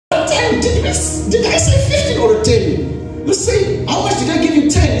did I say 15 or 10? You say, how much did I give you?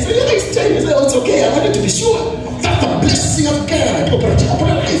 10. You say, yeah, it's 10. You say, oh, it's okay. I wanted to be sure. That's the blessing of God operating upon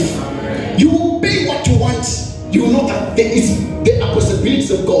your life. You will pay what you want. You will know that there are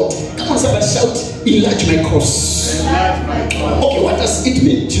possibilities of God. Come on, somebody shout, enlarge my cause. Enlarge my cause. Okay, what does it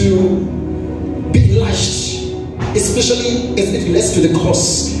mean to be enlarged? Especially as it relates to the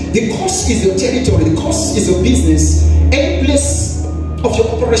cause. The cause is your territory. The cause is your business. Any place of your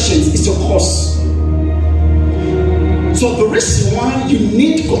operations is your cause. So the reason why you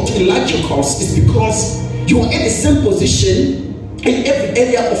need God to enlarge your cause is because you are in the same position in every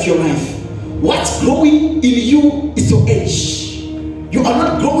area of your life. What's growing in you is your age. You are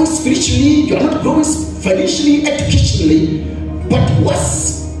not growing spiritually, you are not growing financially, educationally, but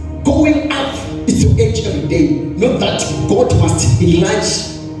what's going up is your age every day. Not that God must enlarge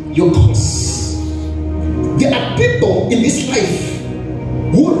your cause. There are people in this life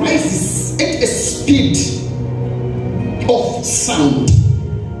who rises at a speed of sound,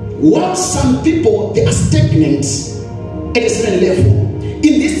 while some people, they are stagnant at a certain level.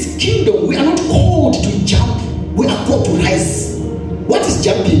 In this kingdom, we are not called to jump, we are called to rise. What is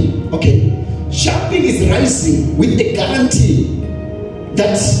jumping? Okay, jumping is rising with a guarantee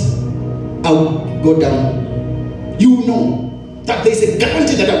that I'll go down. You know that there's a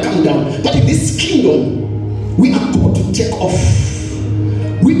guarantee that I'll come down. But in this kingdom, we are called to take off.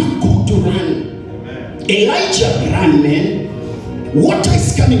 We are called to run. Elijah ran, man. Water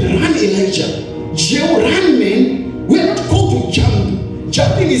is coming, run, Elijah. Joe ran, man. We are not called to jump.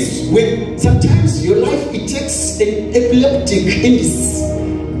 Jumping is when sometimes your life, it takes an epileptic illness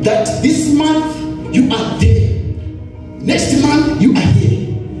that this month you are there, next month you are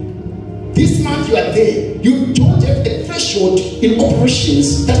here, this month you are there. You don't have a threshold in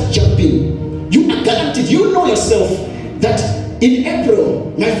operations. That's jumping. You are guaranteed. You know yourself that in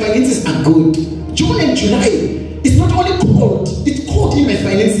April my finances are good. June and July, it's not only cold, it's cold in my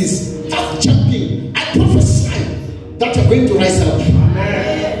finances. That's jumping. I prophesy that you're going to rise up.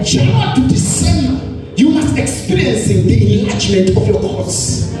 Amen. January to December, you must experience the enlargement of your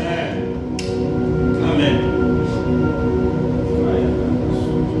cause. Amen.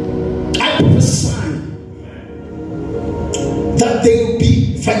 I prophesy that there will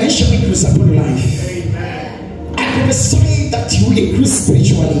be financial increase upon your life. Amen. I prophesy that you will increase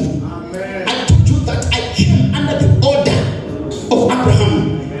spiritually. Amen. I told you that I came under the order of Abraham.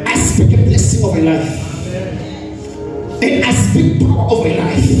 I speak a blessing of your life. And I speak power over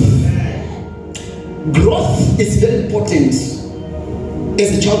life. Growth is very important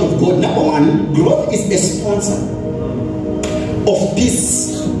as a child of God. Number one, growth is a sponsor of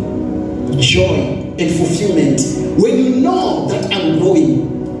peace, joy, and fulfillment. When you know that I'm growing,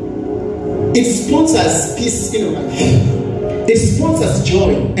 it sponsors peace in life. It sponsors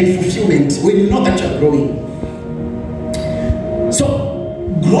joy and fulfillment when you know that you're growing. So,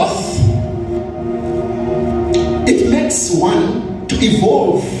 growth, it makes one to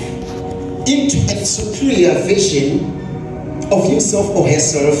evolve into a superior version of himself or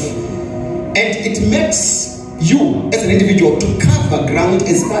herself, and it makes you as an individual to cover ground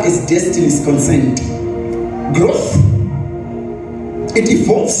as far as destiny is concerned. Growth, it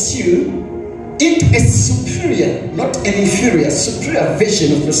evolves you into a superior, not an inferior, superior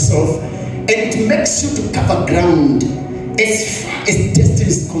version of yourself, and it makes you to cover ground as far as destiny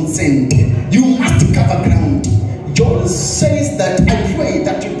is concerned. You must cover ground. John says that I pray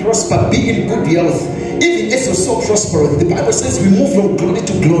that you prosper, be in good health, even as your soul prospereth. The Bible says we move from glory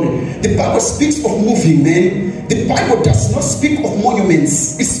to glory. The Bible speaks of moving, man. The Bible does not speak of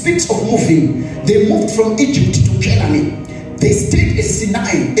monuments. It speaks of moving. They moved from Egypt to Canaan. They stayed at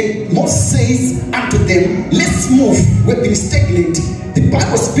Sinai, and Moses says unto them, let's move. We've been stagnant. The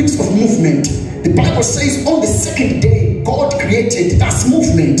Bible speaks of movement. The Bible says on the second day, God created. That's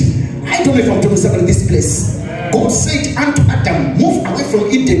movement. I don't know if I'm talking about this place. God said unto Adam, move away from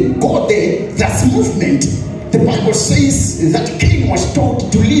Eden, go there. That's movement. The Bible says that Cain was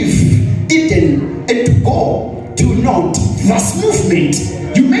told to leave Eden and to go to Nod. That's movement.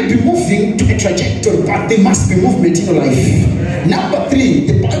 You may be moving to a trajectory, but there must be movement in your life. Number three,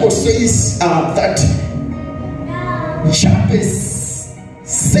 the Bible says that Jabez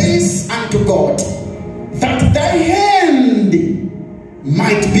says unto God that thy hand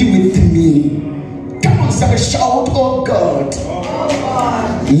might be with me. Come on, somebody shout, oh God,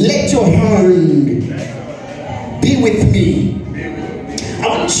 let your hand be with me. I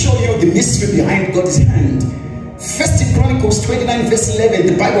want to show you the mystery behind God's hand. 1 Chronicles 29 verse 11,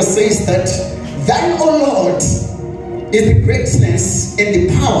 the Bible says that thine, O Lord, is the greatness and the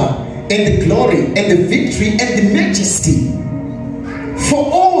power and the glory and the victory and the majesty. For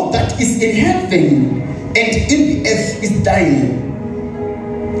all that is in heaven and in the earth is thine.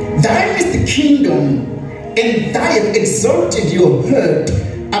 Thine is the kingdom, and thou hast exalted your head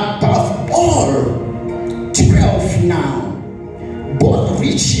above all. 12 now. Both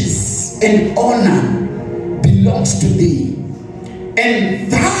riches and honor belongs to thee,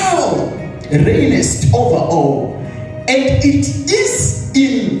 and thou reignest over all, and it is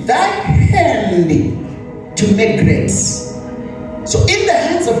in thy hand to make great. So in the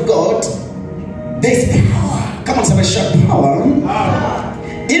hands of God, there's